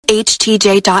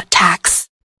HTJ.tax,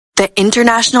 the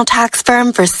international tax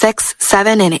firm for 6,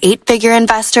 7, and 8-figure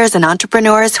investors and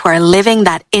entrepreneurs who are living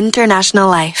that international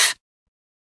life.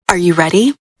 Are you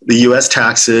ready? The U.S.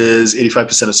 taxes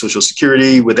 85% of Social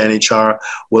Security with NHR.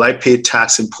 Will I pay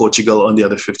tax in Portugal on the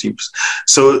other 15%?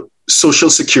 So Social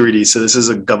Security, so this is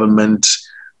a government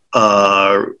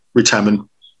retirement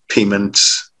payment.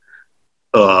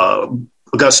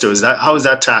 Augusto, how is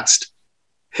that taxed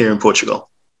here in Portugal?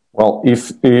 Well,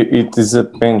 if it is a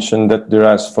pension that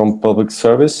derives from public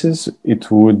services, it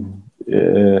would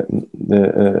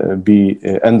be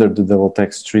under the double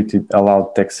tax treaty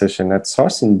allowed taxation at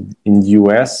source in the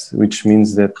US, which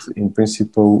means that in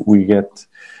principle we get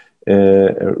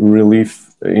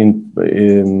relief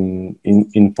in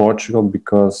Portugal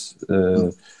because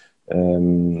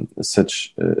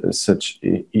such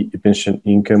pension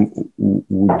income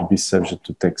would be subject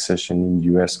to taxation in the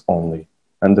US only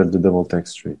under the double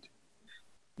tax treaty.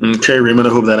 Okay, Raymond,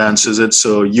 I hope that answers it.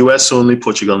 So US only,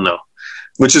 Portugal no.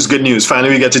 Which is good news.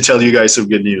 Finally, we get to tell you guys some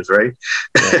good news, right?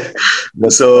 Yeah.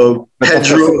 So,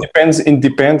 Pedro,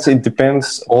 it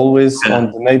depends always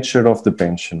on the nature of the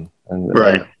pension.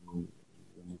 Right.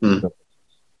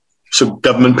 So,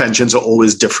 government pensions are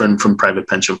always different from private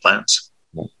pension plans.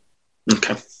 Yeah.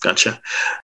 Okay, gotcha.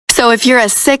 So if you're a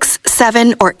 6,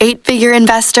 7, or 8-figure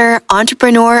investor,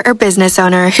 entrepreneur, or business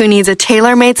owner who needs a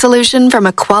tailor-made solution from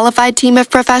a qualified team of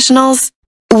professionals,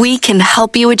 we can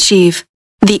help you achieve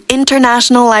the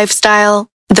international lifestyle,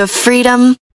 the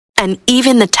freedom, and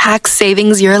even the tax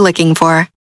savings you're looking for.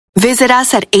 Visit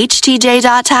us at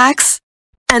htj.tax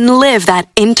and live that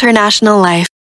international life.